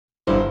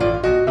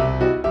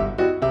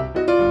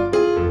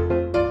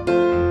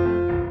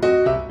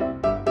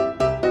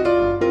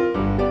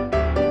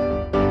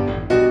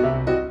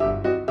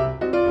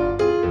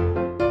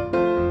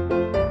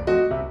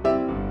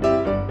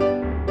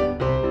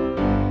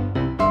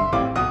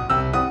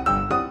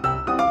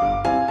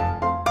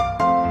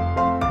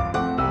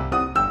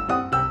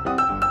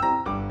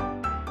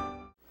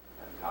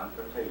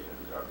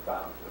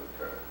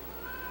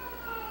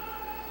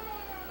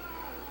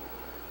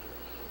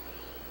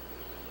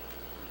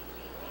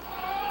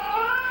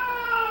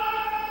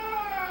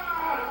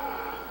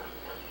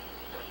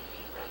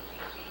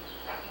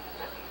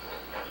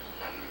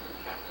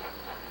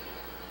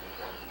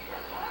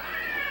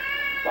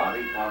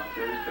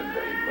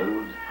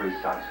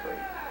precisely.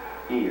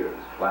 Ears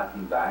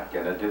flatten back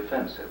in a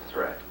defensive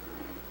threat.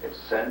 Its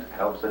scent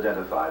helps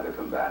identify the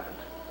combatant.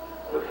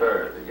 The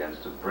fur begins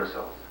to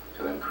bristle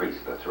to increase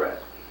the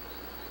threat.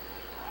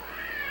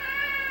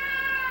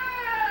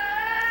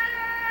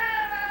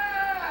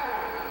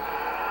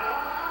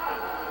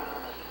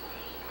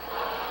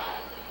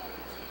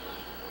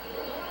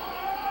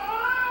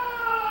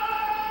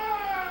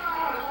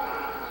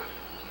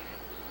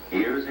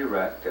 Ears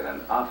erect in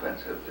an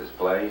offensive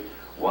display,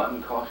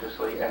 one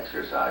cautiously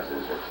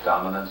exercises its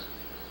dominance,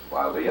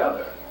 while the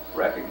other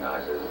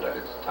recognizes that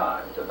it's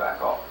time to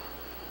back off.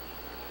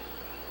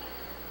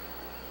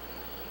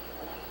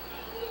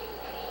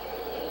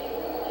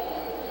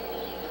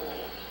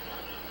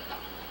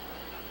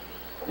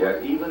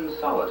 Yet even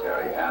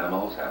solitary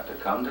animals have to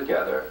come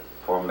together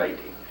for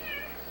mating.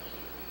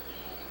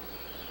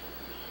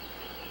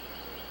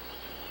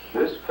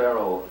 This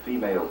feral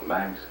female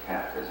Manx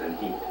cat is in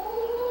heat.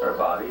 Her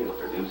body is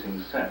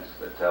producing scents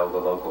that tell the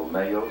local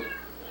males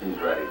she's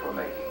ready for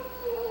mating.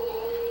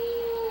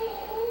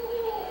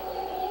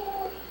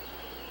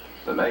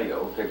 The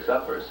male picks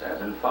up her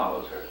scent and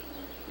follows her.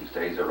 He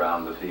stays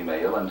around the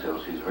female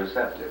until she's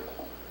receptive.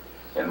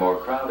 In more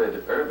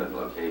crowded urban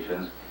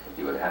locations,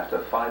 he would have to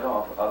fight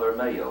off other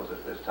males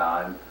at this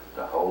time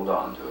to hold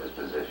on to his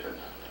position.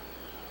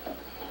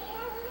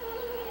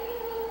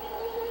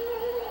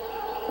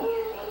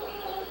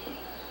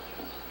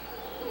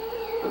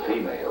 The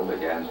female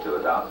begins to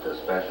adopt a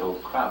special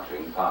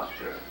crouching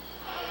posture,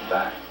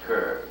 back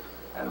curved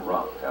and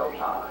rump held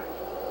high.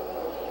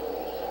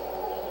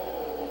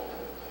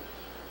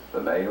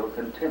 The male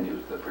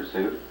continues the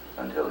pursuit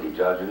until he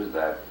judges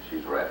that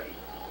she's ready.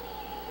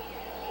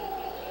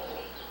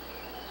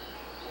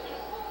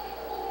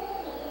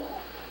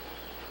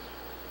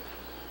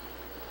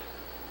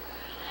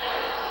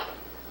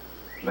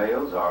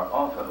 Males are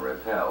often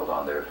repelled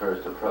on their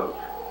first approach.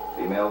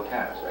 Female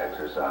cats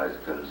exercise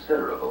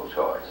considerable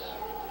choice.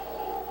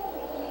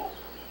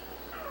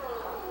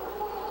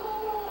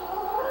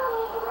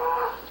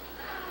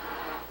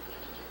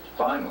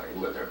 Finally,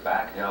 with her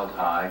back held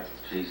high,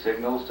 she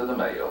signals to the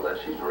male that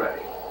she's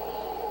ready.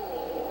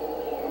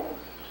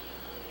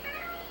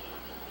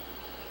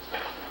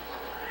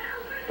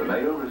 The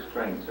male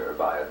restrains her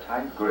by a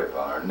tight grip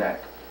on her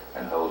neck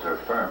and holds her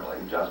firmly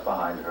just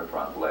behind her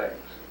front legs.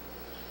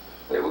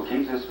 They will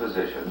keep this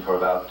position for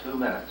about 2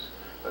 minutes,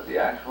 but the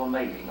actual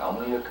mating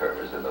only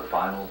occurs in the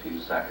final few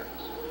seconds.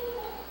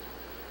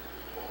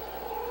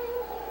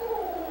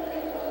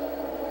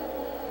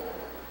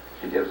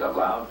 She gives a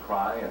loud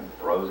cry and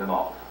throws him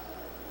off.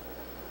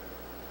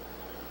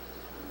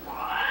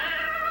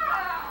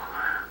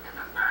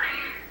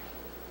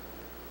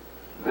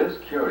 This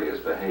curious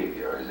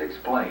behavior is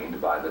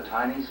explained by the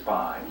tiny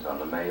spines on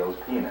the male's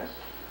penis.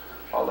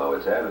 Although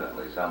it's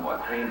evidently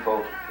somewhat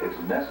painful, it's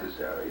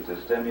necessary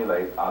to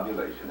stimulate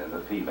ovulation in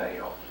the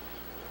female.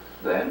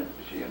 Then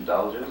she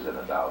indulges in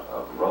a bout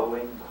of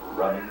rolling,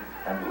 rubbing,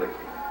 and licking.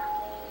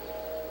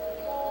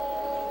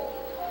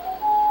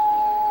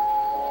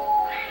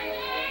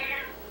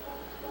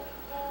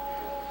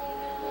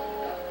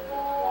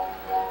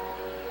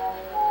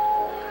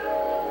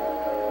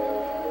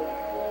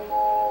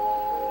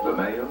 The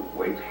male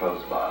waits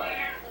close by.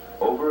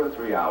 Over a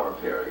 3-hour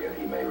period,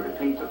 he may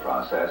repeat the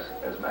process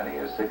as many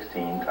as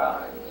 16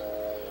 times.